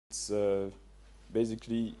it's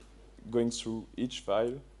basically going through each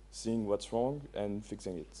file, seeing what's wrong, and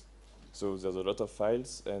fixing it. So there's a lot of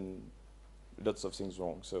files and lots of things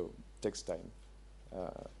wrong, so it takes time.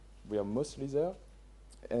 We are mostly there,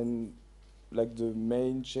 and like the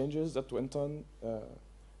main changes that went on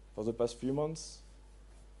for the past few months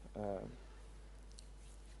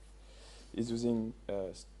is using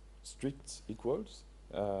strict equals,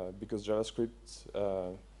 because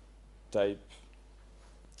JavaScript type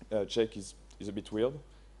check is a bit weird.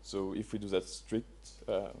 So if we do that strict,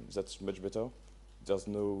 that's much better. There's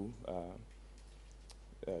no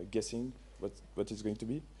guessing what it's going to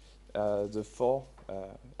be. The for,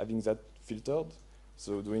 having that filtered,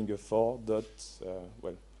 so doing a for dot,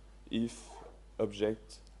 well, if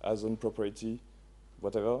object has own property,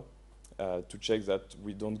 whatever, to check that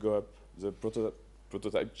we don't go up the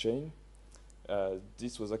prototype chain.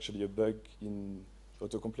 This was actually a bug in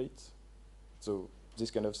autocomplete. So this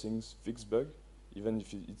kind of things fix bug, even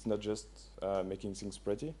if it's not just making things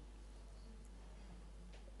pretty.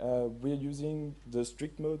 We're using the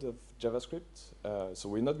strict mode of JavaScript, so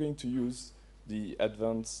we're not going to use the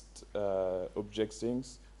advanced object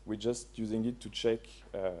things. We're just using it to check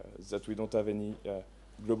that we don't have any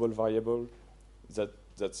global variable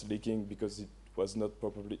that's leaking because it was not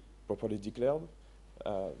properly declared.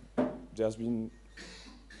 There's been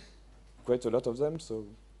quite a lot of them, so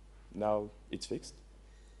now it's fixed.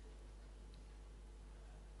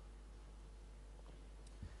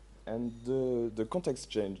 And the context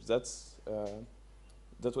change, that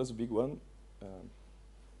was a big one.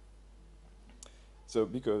 So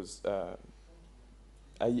because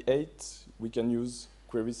I8, we can use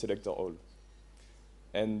query selector all.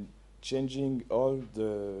 And changing all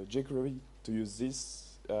the jQuery to use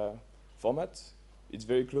this format, it's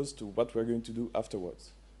very close to what we're going to do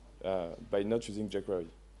afterwards by not using jQuery.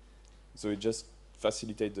 So it just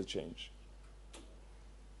facilitates the change.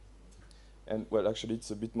 And well, actually,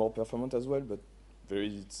 it's a bit more performant as well, but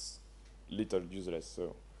it's little useless.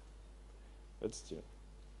 So that's still.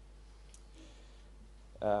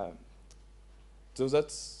 So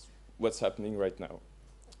that's what's happening right now.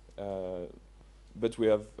 But we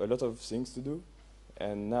have a lot of things to do,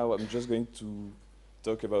 and now I'm just going to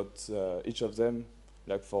talk about each of them,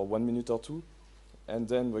 like for 1 minute or two, and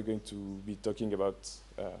then we're going to be talking about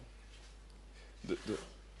the.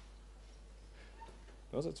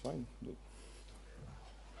 No, that's fine. Oh.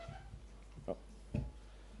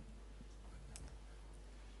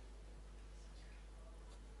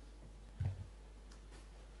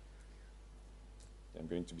 I'm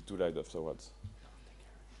going to be too loud afterwards.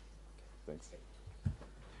 Thanks.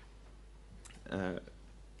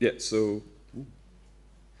 Yeah, so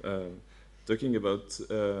talking about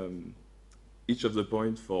each of the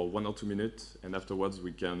points for 1 or 2 minutes, and afterwards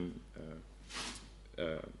we can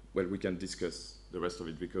we can discuss the rest of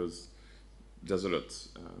it because there's a lot.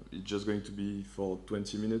 It's just going to be for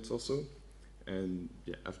 20 minutes or so, and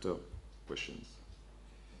yeah, after questions.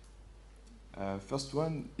 First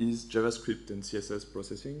one is JavaScript and CSS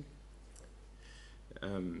processing.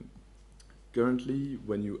 Currently,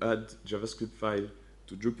 when you add JavaScript file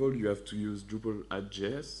to Drupal, you have to use Drupal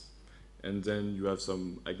add.js, and then you have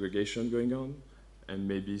some aggregation going on, and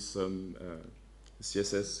maybe some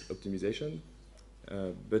CSS optimization.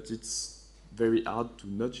 But it's very hard to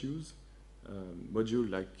not use. Module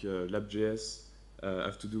like lab.js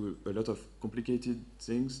have to do a lot of complicated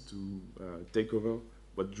things to take over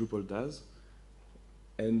what Drupal does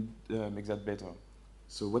and make that better.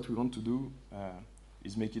 So what we want to do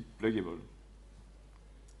is make it pluggable.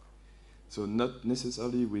 So not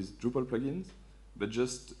necessarily with Drupal plugins, but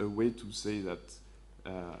just a way to say that,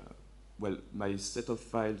 well, my set of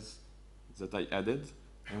files that I added,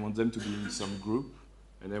 I want them to be in some group,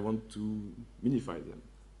 and I want to minify them,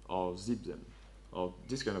 or zip them, or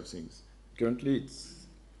this kind of things. Currently, it's,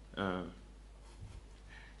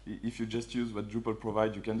 if you just use what Drupal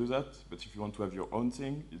provides, you can do that, but if you want to have your own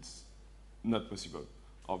thing, it's not possible,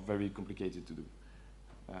 or very complicated to do.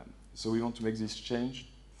 So we want to make this change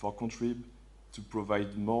for contrib to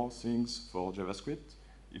provide more things for JavaScript.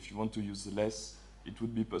 If you want to use less, it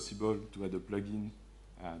would be possible to add a plugin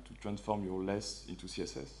to transform your less into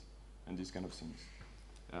CSS and these kind of things.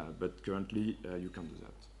 But currently, you can't do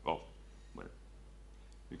that. Or, well,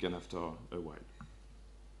 you can after a while.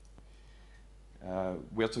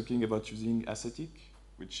 We are talking about using ascetic,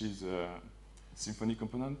 which is a Symfony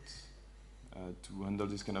component to handle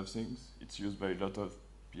this kind of things. It's used by a lot of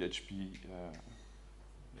PHP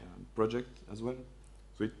project as well.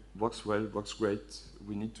 So it works well, works great.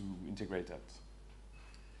 We need to integrate that.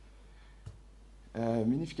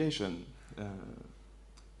 Minification.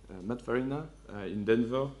 Matt Farina in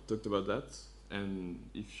Denver talked about that, and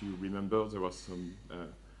if you remember, there was some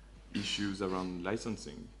issues around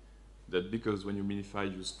licensing. That because when you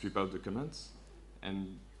minify, you strip out the comments,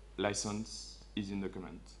 and license is in the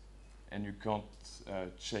comment. And you can't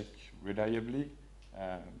check reliably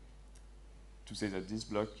to say that this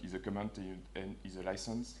block is a comment and is a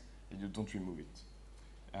license, and you don't remove it.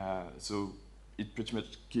 So it pretty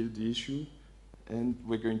much killed the issue, and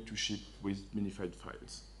we're going to ship with minified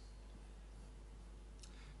files,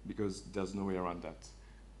 because there's no way around that.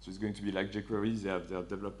 So it's going to be like jQuery, they have their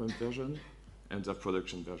development version and their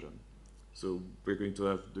production version. So we're going to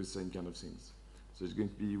have the same kind of things. So it's going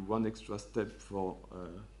to be one extra step for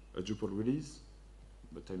a Drupal release,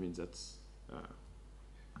 but I mean that's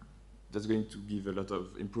going to give a lot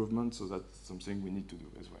of improvement, so that's something we need to do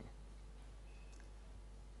as well.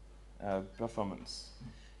 Performance.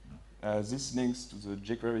 This links to the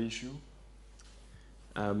jQuery issue.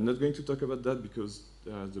 I'm not going to talk about that because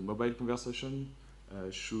the mobile conversation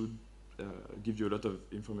should give you a lot of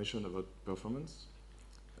information about performance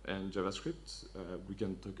and JavaScript. We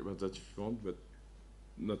can talk about that if you want, but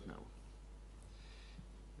not now.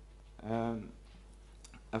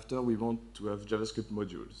 After, we want to have JavaScript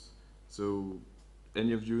modules. So,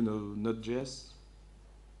 any of you know Node.js?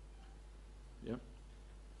 Yeah?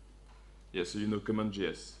 Yeah, so you know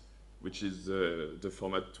CommonJS, which is the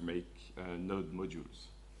format to make Node modules.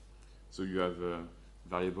 So you have a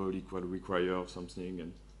variable equal require or something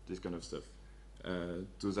and this kind of stuff.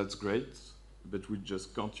 So that's great, but we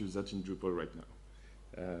just can't use that in Drupal right now.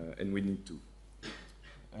 And we need to.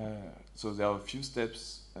 So there are a few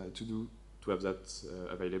steps to do to have that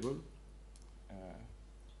available.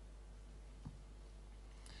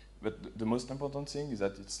 But the most important thing is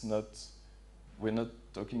that we're not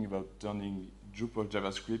talking about turning Drupal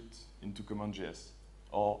JavaScript into CommonJS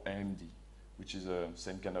or AMD, which is the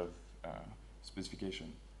same kind of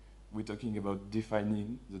specification. We're talking about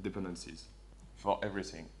defining the dependencies for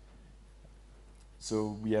everything.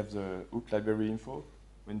 So we have the hook library info.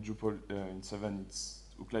 When Drupal in 7, it's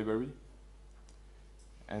hook library.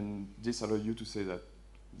 And this allows you to say that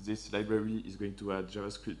this library is going to add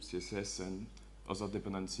JavaScript, CSS, and other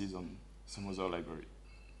dependencies on some other library.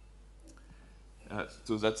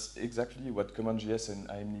 So that's exactly what CommonJS and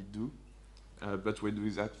AMD do, but we do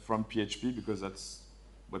that from PHP because that's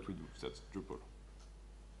what we do, that's Drupal.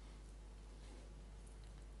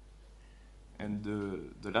 And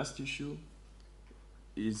the last issue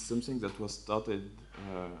is something that was started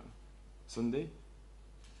Sunday,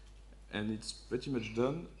 and it's pretty much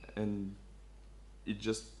done, and it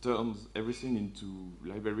just turns everything into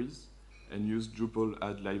libraries and use Drupal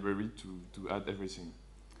add library to add everything.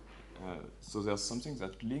 So there's something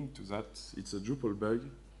that linked to that. It's a Drupal bug.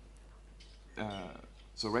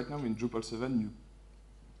 So right now in Drupal 7,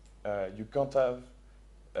 you can't have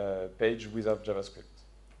a page without JavaScript.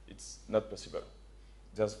 It's not possible.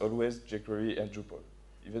 There's always jQuery and Drupal,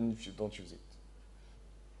 even if you don't use it.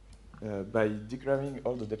 By declaring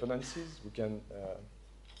all the dependencies, we can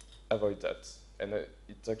avoid that. And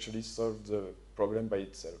it actually solves the problem by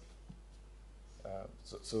itself.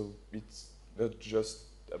 So it's not just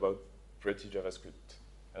about pretty JavaScript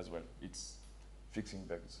as well. It's fixing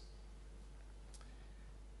bugs.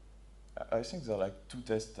 I think there are like 2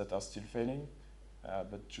 tests that are still failing,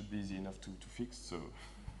 but should be easy enough to fix, so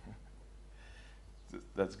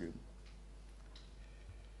that's good.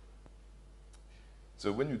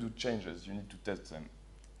 So when you do changes, you need to test them.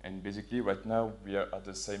 And basically, right now, we are at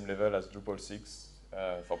the same level as Drupal 6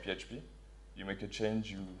 for PHP. You make a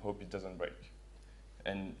change, you hope it doesn't break.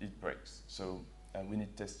 And it breaks. So we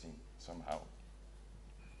need testing somehow.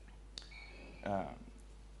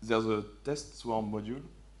 There's a test swarm module,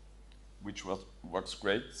 which works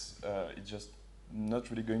great. It's just not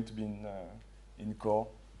really going to be in core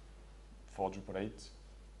for Drupal 8.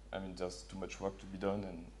 I mean, there's too much work to be done,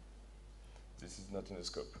 and this is not in the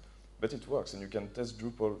scope. But it works, and you can test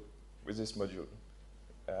Drupal with this module.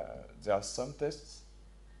 There are some tests,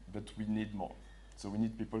 but we need more. So we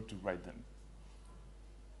need people to write them.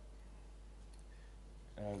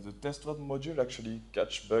 The test one module actually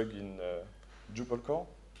catch bug in Drupal core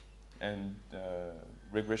and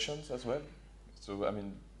regressions as well. So, I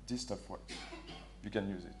mean, this stuff works. You can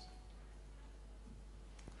use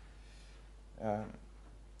it.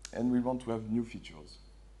 And we want to have new features.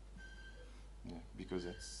 Yeah, because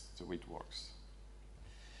that's the way it works.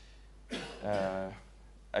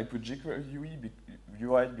 I put jQuery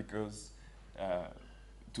UI because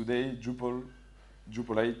today Drupal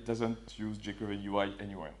 8 doesn't use jQuery UI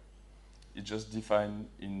anywhere. It's just defined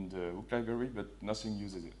in the hook library, but nothing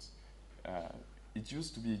uses it. It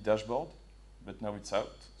used to be dashboard, but now it's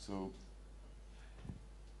out. So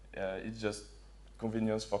it's just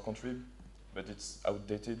convenience for contrib, but it's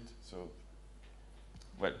outdated. So,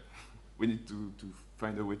 well, we need to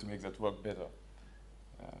find a way to make that work better.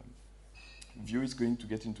 Vue is going to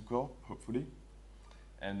get into core, hopefully,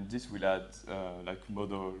 and this will add like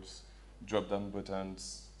modals, drop-down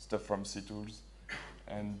buttons, stuff from CTools,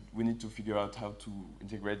 and we need to figure out how to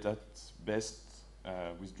integrate that best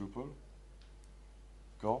with Drupal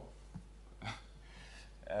core.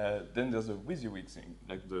 Then there's a WYSIWYG thing,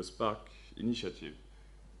 like the Spark initiative.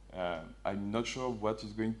 I'm not sure what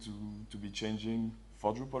is going to be changing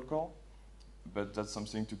for Drupal core, but that's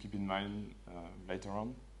something to keep in mind later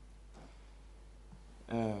on.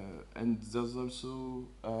 And there's also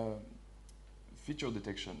feature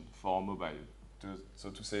detection for mobile. So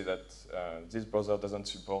to say that this browser doesn't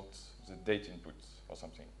support the date input or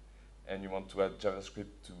something, and you want to add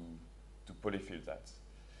JavaScript to polyfill that.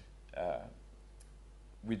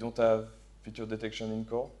 We don't have feature detection in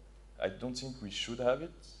core. I don't think we should have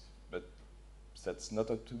it, but that's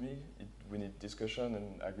not up to me. We need discussion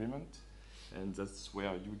and agreement, and that's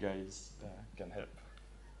where you guys can help.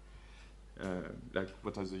 Like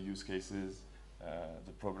what are the use cases,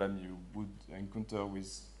 the problem you would encounter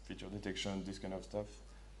with feature detection, this kind of stuff.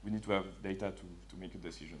 We need to have data to make a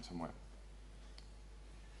decision somewhere.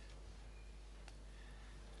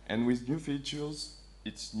 And with new features,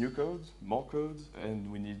 it's new code, more code,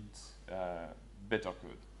 and we need better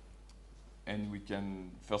code. And we can,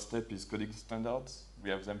 first step is coding standards. We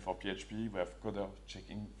have them for PHP, we have coder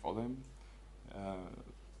checking for them.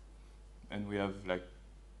 And we have like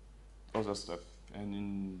other stuff. And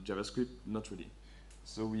in JavaScript, not really.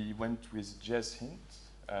 So we went with JS hint.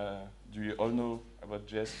 Do you all know about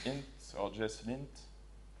JS int or JS lint?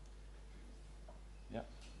 Yeah?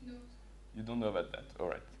 No. You don't know about that, all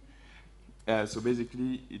right. So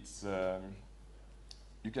basically, it's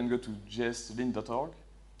you can go to jslint.org,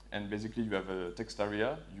 and basically you have a text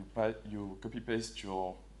area. You copy-paste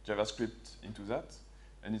your JavaScript into that,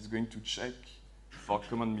 and it's going to check for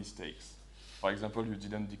common mistakes. For example, you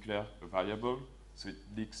didn't declare a variable, so it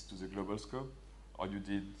leaks to the global scope, or you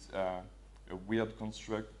did a weird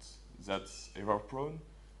construct that's error-prone,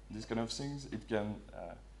 these kind of things. It can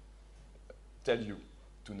tell you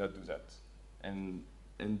to not do that. And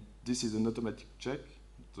this is an automatic check.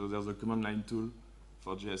 So there's a command line tool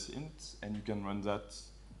for JS int, and you can run that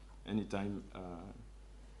anytime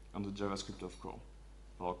on the JavaScript of core,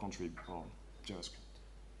 or contrib, or JavaScript.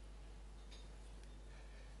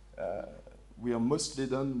 We are mostly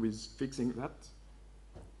done with fixing that.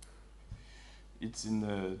 It's in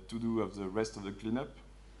the to-do of the rest of the cleanup.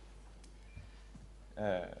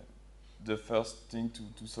 The first thing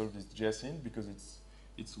to solve is JS int, because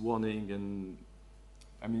it's warning and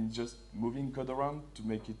I mean just moving code around to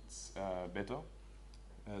make it better.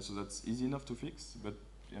 So that's easy enough to fix, but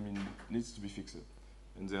I mean it needs to be fixed.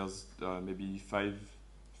 And there's maybe 5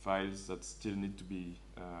 files that still need to be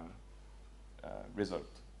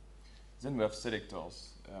resolved. Then we have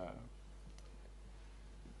selectors.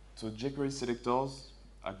 So jQuery selectors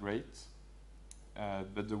are great,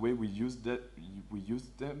 but the way we used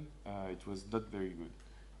them, it was not very good.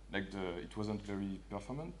 Like it wasn't very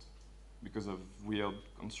performant because of weird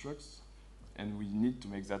constructs, and we need to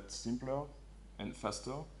make that simpler and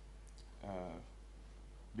faster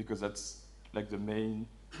because that's like the main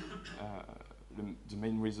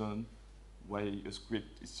reason why a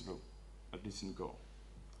script is slow, at least in core.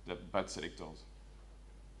 The bad selectors.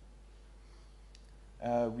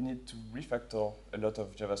 We need to refactor a lot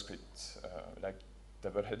of JavaScript, like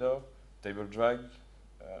double header, table drag,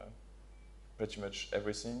 pretty much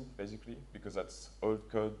everything, basically, because that's old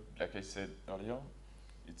code, like I said earlier.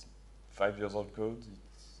 It's 5 years old code.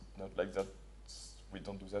 It's not like that. We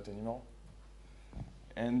don't do that anymore.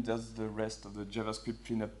 And there's the rest of the JavaScript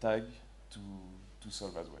cleanup tag to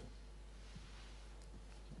solve as well.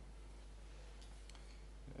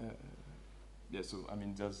 Yeah, so I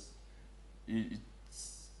mean,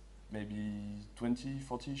 it's maybe 20,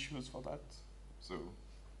 40 issues for that. So,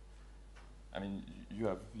 I mean,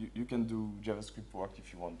 you can do JavaScript work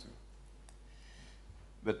if you want to.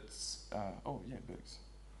 But, oh yeah, bugs.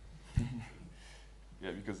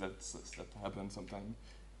 Yeah, because that happens sometimes.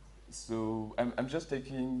 So I'm just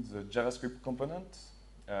taking the JavaScript component.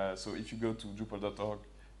 So if you go to Drupal.org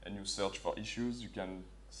and you search for issues, you can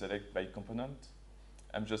select by component.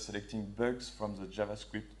 I'm just selecting bugs from the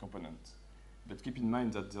JavaScript component. But keep in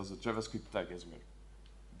mind that there's a JavaScript tag as well,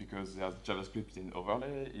 because there's JavaScript in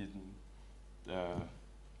overlay,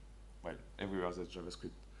 well, everywhere there's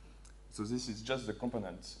JavaScript. So this is just the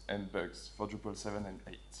components and bugs for Drupal 7 and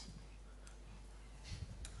 8.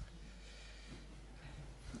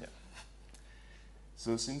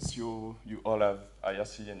 So since you all have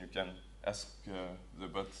IRC and you can ask the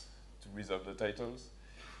bot to resolve the titles,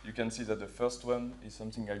 you can see that the first one is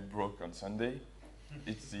something I broke on Sunday.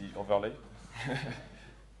 It's the overlay.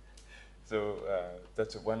 So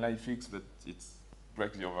that's a one-line fix, but it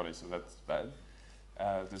breaks the overlay, so that's bad.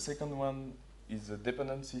 The second one is a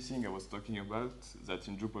dependency thing I was talking about, that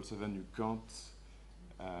in Drupal 7 you can't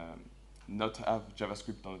not have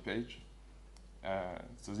JavaScript on a page.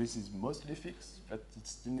 So this is mostly fixed, but it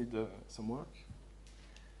still needs some work.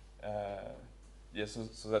 Yeah,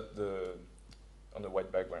 so that on the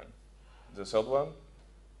white background. The third one,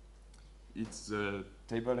 it's the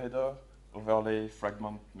table header overlay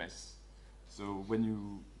fragment mess. So when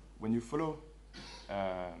you follow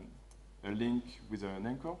a link with an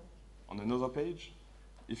anchor on another page,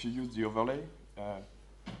 if you use the overlay,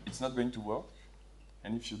 it's not going to work.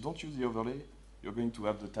 And if you don't use the overlay, you're going to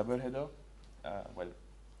have the table header, well,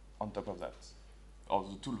 on top of that, or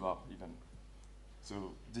the toolbar even.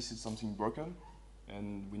 So this is something broken,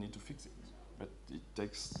 and we need to fix it. But it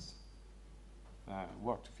takes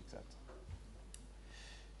work to fix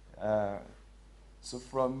that. So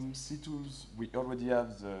from CTools, we already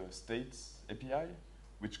have the states API,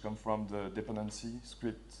 which come from the dependency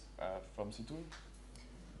script from CTool.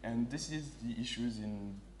 And this is the issues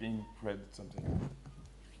in being created something.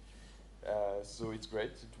 So it's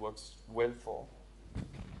great. It works well for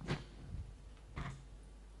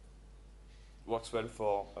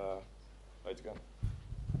it's gone.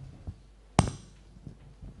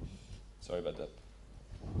 Sorry about that.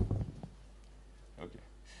 Okay.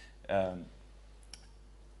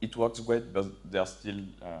 It works great, but there are still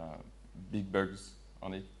big bugs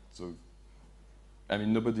on it. So, I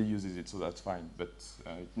mean, nobody uses it, so that's fine. But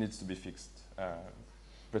it needs to be fixed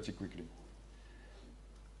pretty quickly.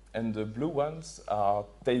 And the blue ones are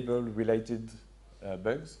table-related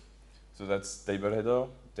bugs. So that's table header,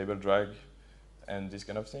 table drag, and this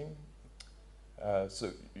kind of thing.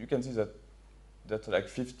 So you can see that that's like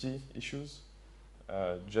 50 issues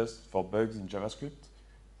just for bugs in JavaScript.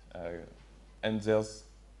 And there's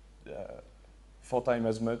 4 times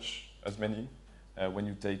as many when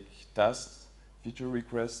you take tasks, feature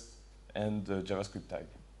requests, and the JavaScript tag.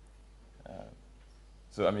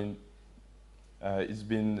 So I mean, it's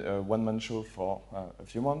been a one-man show for a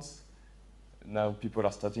few months. Now people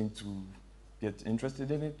are starting to get interested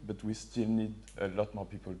in it, but we still need a lot more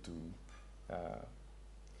people to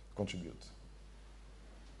contribute.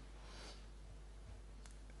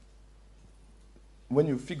 When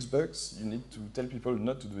you fix bugs, you need to tell people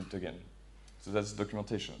not to do it again. So that's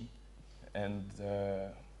documentation. And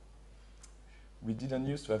we didn't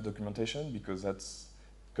used to have documentation because that's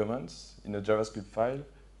comments in a JavaScript file,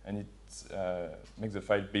 and it makes the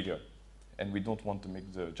file bigger. And we don't want to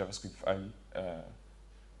make the JavaScript file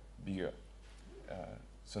bigger.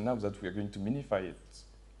 So now that we are going to minify it,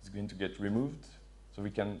 it's going to get removed, so we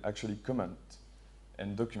can actually comment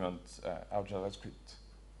and document our JavaScript.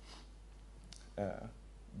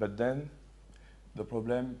 But then the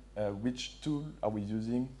problem, which tool are we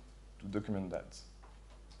using to document that?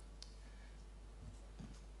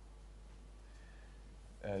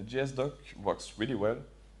 JSDoc works really well,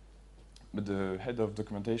 but the head of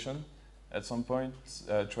documentation at some point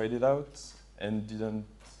tried it out and didn't.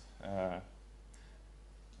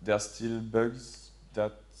 There are still bugs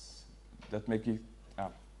that make it.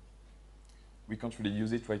 We can't really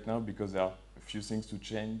use it right now because there are a few things to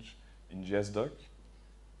change in JSDoc.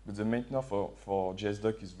 But the maintainer for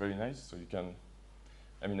JSDoc is very nice, so you can.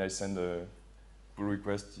 I mean, I send a pull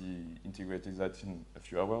request, he integrated that in a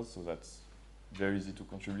few hours, so that's very easy to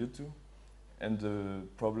contribute to. And the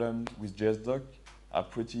problem with JSDoc are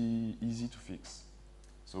pretty easy to fix.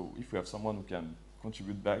 So if we have someone who can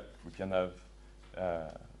contribute back, we can have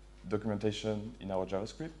documentation in our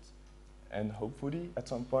JavaScript, and hopefully at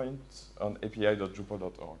some point on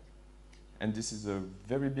api.drupal.org. And this is a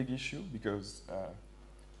very big issue because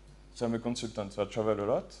so I'm a consultant, so I travel a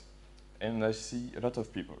lot, and I see a lot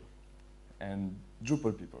of people, and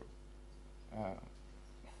Drupal people.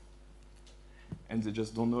 And they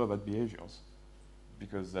just don't know about behaviors,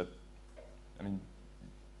 because that, I mean,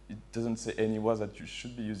 it doesn't say anywhere that you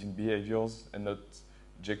should be using behaviors and not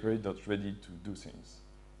jQuery.ready to do things.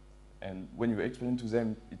 And when you explain to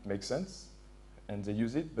them, it makes sense, and they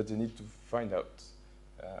use it, but they need to find out.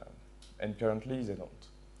 And currently, they don't.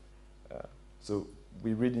 So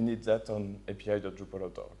we really need that on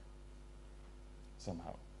api.drupal.org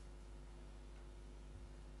somehow.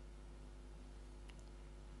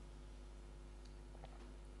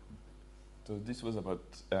 So this was about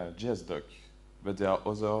JSDoc, but there are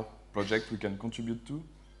other projects we can contribute to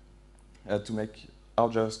make our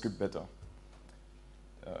JavaScript better.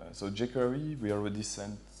 So jQuery, we already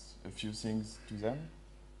sent a few things to them,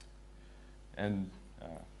 and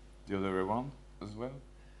the other way around as well.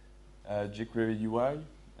 jQuery UI,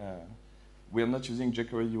 we are not using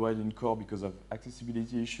jQuery UI in core because of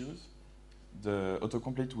accessibility issues. The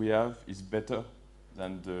autocomplete we have is better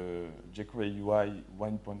than the jQuery UI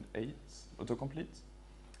 1.8 autocomplete,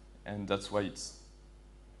 and that's why it's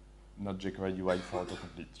not jQuery UI for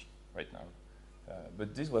autocomplete right now.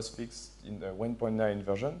 But this was fixed in the 1.9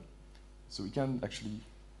 version, so we can actually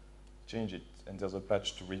change it, and there's a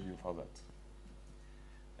patch to review for that.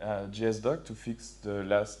 JSDoc to fix the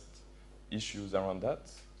last issues around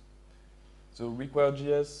that. So require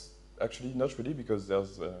JS, actually not really, because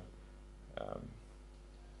there's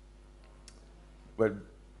well,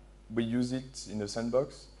 we use it in a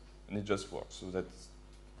sandbox and it just works. So that's,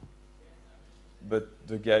 but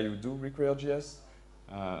the guy who do require JS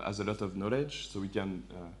has a lot of knowledge, so we can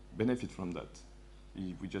benefit from that.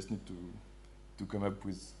 We just need to come up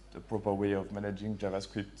with a proper way of managing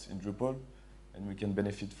JavaScript in Drupal, and we can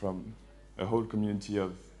benefit from a whole community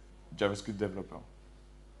of JavaScript developers.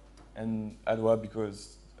 And Adwa,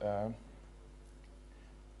 because I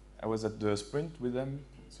was at the sprint with them,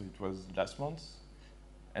 so it was last month,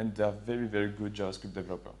 and they're very, very good JavaScript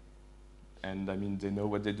developers. And I mean, they know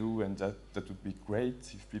what they do, and that would be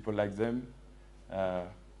great if people like them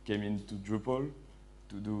came into Drupal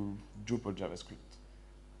to do Drupal JavaScript,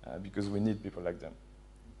 because we need people like them.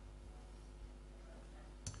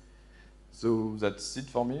 So that's it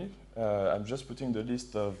for me. I'm just putting the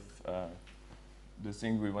list of the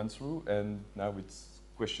things we went through, and now it's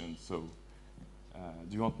questions. So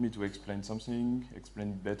do you want me to explain something, explain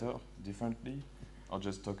it better, differently, or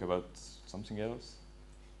just talk about something else?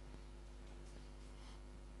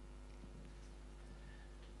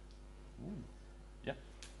 Ooh. Yeah.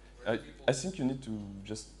 I think you need to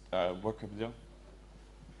just walk up there.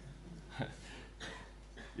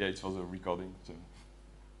 Yeah, it's for the recording. So.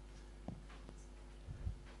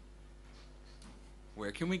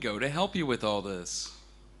 Where can we go to help you with all this?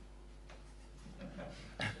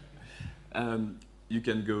 You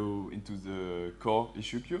can go into the core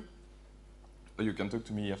issue queue, or you can talk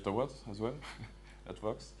to me afterwards as well. That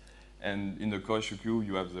works. And in the core issue queue,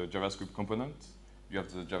 you have the JavaScript component, you have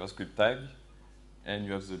the JavaScript tag, and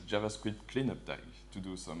you have the JavaScript cleanup tag to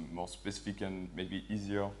do some more specific and maybe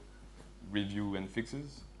easier review and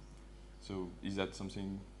fixes. So is that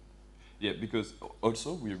something? Yeah, because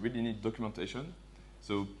also we really need documentation.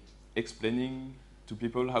 So explaining to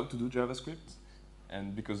people how to do JavaScript,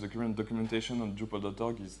 and because the current documentation on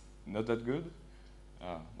Drupal.org is not that good,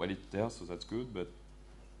 well, it's there, so that's good, but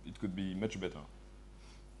it could be much better.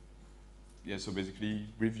 Yeah, so basically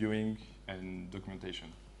reviewing and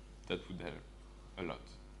documentation, that would help a lot.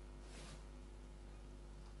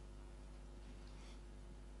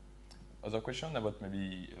 Other question about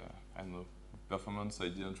maybe, I don't know, performance? I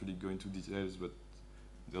didn't really go into details, but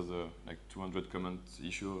there's a like 200 comment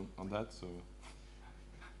issue on that, so.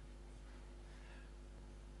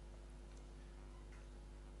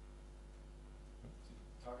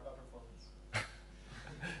 Talk about performance.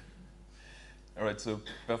 All right, so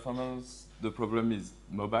performance, the problem is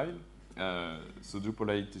mobile. So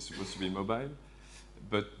Drupal 8 is supposed to be mobile,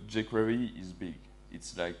 but jQuery is big.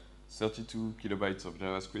 It's like 32 kilobytes of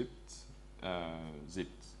JavaScript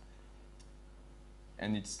zipped.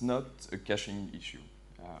 And it's not a caching issue.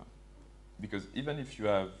 Because even if you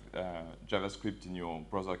have JavaScript in your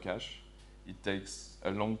browser cache, it takes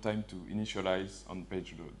a long time to initialize on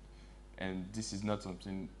page load. And this is not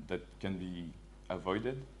something that can be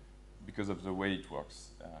avoided because of the way it works.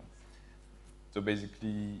 So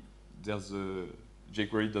basically, there's a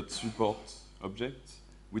jQuery.support object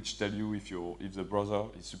which tell you if the browser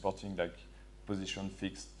is supporting like position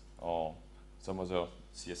fixed or some other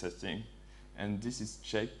CSS thing. And this is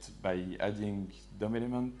checked by adding DOM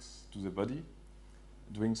elements to the body,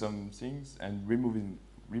 doing some things, and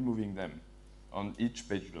removing them on each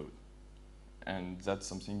page load. And that's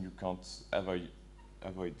something you can't avoid,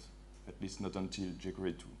 at least not until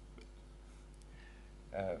jQuery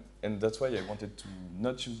 2. And that's why I wanted to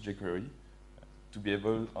not use jQuery, to be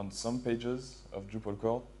able, on some pages of Drupal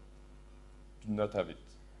core, to not have it.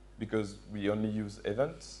 Because we only use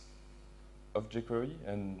events of jQuery,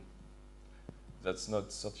 and that's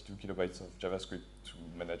not 32 kilobytes of JavaScript to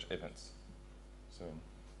manage events. So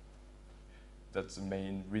that's the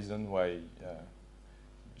main reason why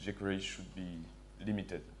jQuery should be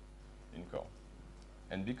limited in core.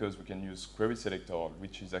 And because we can use query selector,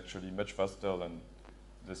 which is actually much faster than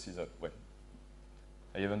the Sizzle. Well,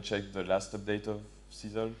 I haven't checked the last update of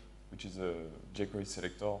Sizzle, which is a jQuery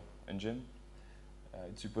selector engine.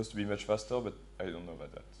 It's supposed to be much faster, but I don't know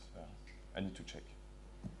about that. I need to check.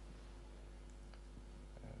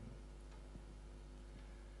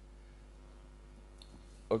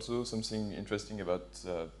 Also, something interesting about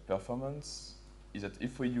performance is that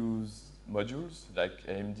if we use modules like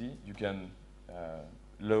AMD, you can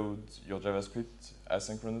load your JavaScript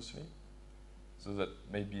asynchronously. So that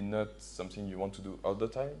may be not something you want to do all the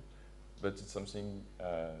time, but it's something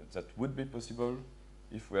that would be possible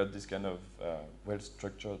if we had this kind of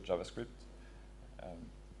well-structured JavaScript,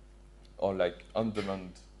 or like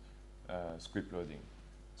on-demand script loading.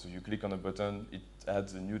 So you click on a button, it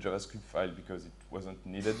adds a new JavaScript file because it wasn't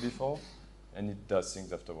needed before, and it does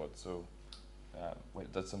things afterwards. So well,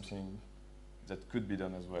 that's something that could be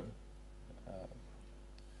done as well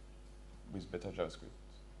with better JavaScript.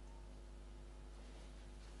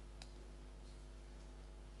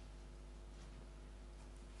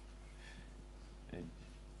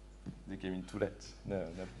 They came in too late. No,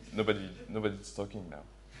 nobody's talking now.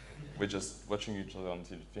 We're just watching each other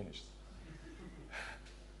until it finishes.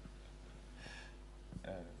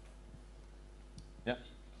 Yeah.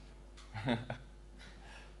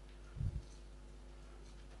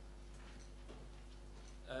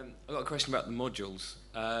 I've got a question about the modules.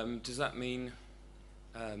 Does that mean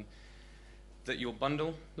that you'll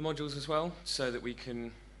bundle the modules as well, so that we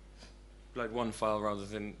can load one file rather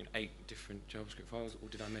than 8 different JavaScript files, or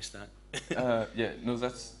did I miss that? Yeah, no,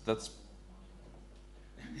 that's I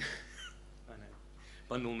know.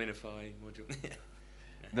 Bundle, minify, module.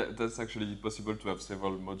 that's actually possible to have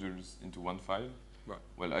several modules into one file. Right.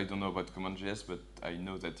 Well, I don't know about CommonJS, but I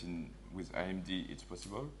know that with AMD it's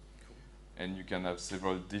possible. Cool. And you can have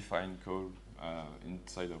several defined code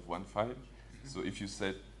inside of one file. So if you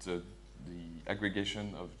set the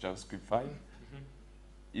aggregation of JavaScript file,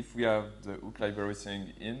 if we have the hook library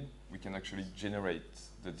thing in, we can actually generate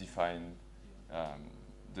the defined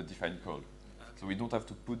code. So we don't have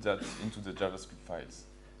to put that into the JavaScript files.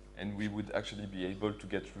 And we would actually be able to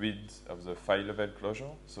get rid of the file level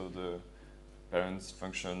closure, so the parents,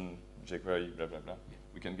 function, jQuery, blah, blah, blah.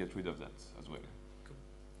 We can get rid of that as well. Cool.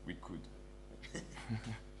 We could.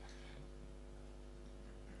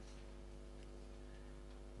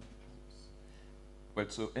 Well,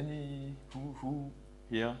 so who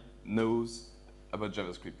here knows about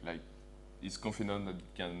JavaScript? Like, is confident that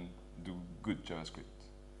it can do good JavaScript?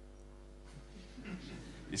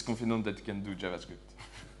 Is confident that it can do JavaScript?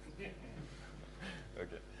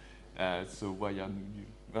 Okay. So why are you?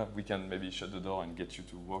 Well, we can maybe shut the door and get you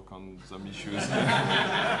to work on some issues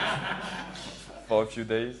for a few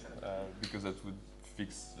days, because that would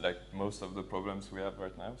fix like most of the problems we have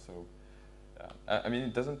right now. So, I mean,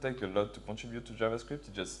 it doesn't take a lot to contribute to JavaScript.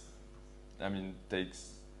 It just, I mean,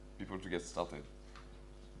 takes people to get started.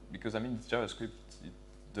 Because I mean, it's JavaScript.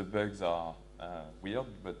 The bugs are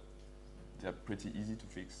weird, but they're pretty easy to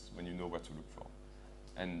fix when you know what to look for.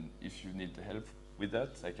 And if you need help with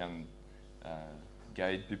that, I can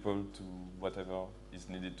guide people to whatever is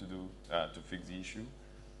needed to do to fix the issue,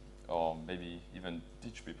 or maybe even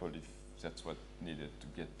teach people if that's what needed to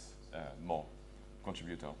get more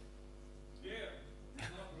contributor. Yeah,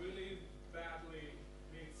 not really badly,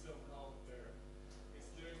 needs some help there. He's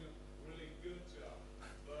doing a really good job,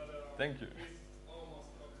 but Thank you. he's almost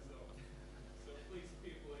on his own. So please,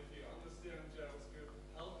 people, if you understand JavaScript,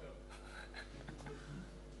 help him.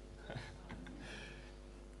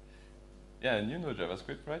 Yeah, and you know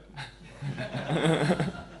JavaScript, right?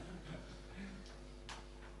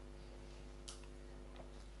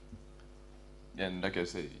 And like I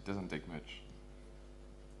say, it doesn't take much.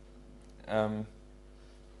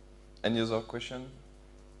 Any other question?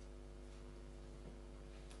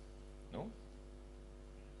 No?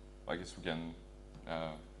 I guess we can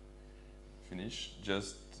finish.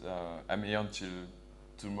 Just, I'm here until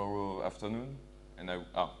tomorrow afternoon, and okay,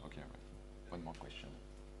 right. One more question.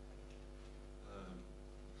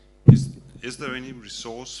 Is there any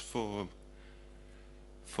resource for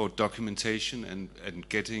documentation and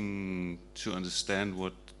getting to understand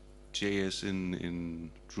what JS in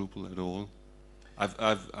Drupal at all?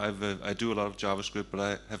 I do a lot of JavaScript, but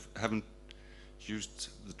I haven't used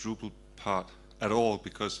the Drupal part at all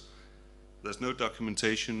because there's no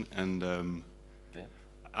documentation, and Yeah.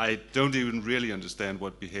 I don't even really understand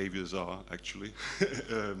what behaviors are actually.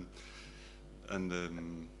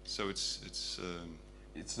 So it's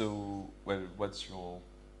So, well, what's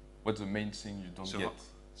the main thing you don't get?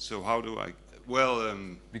 So how do I? Well,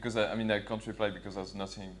 Because I mean, I can't reply because there's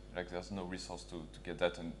nothing, like there's no resource to get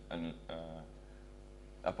that, and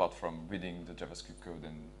apart from reading the JavaScript code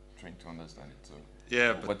and trying to understand it. So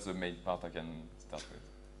yeah, but what's the main part I can start with?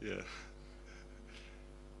 yeah.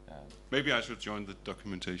 Maybe I should join the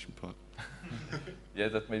documentation part. Yeah,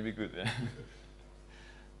 that may be good. Yeah.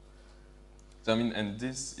 So I mean, and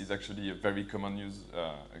this is actually a very common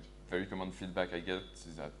very common feedback I get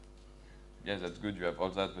is that, yeah, that's good, you have all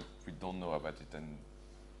that, but we don't know about it, and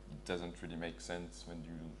it doesn't really make sense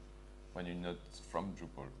when you're not from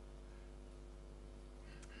Drupal.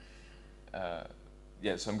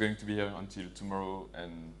 Yeah, so I'm going to be here until tomorrow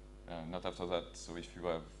and not after that. So if you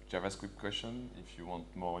have JavaScript question, if you want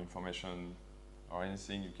more information or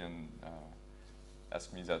anything, you can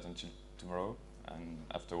ask me that until tomorrow and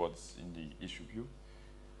afterwards in the issue queue.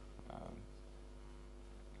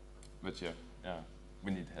 But yeah,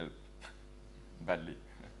 we need help badly.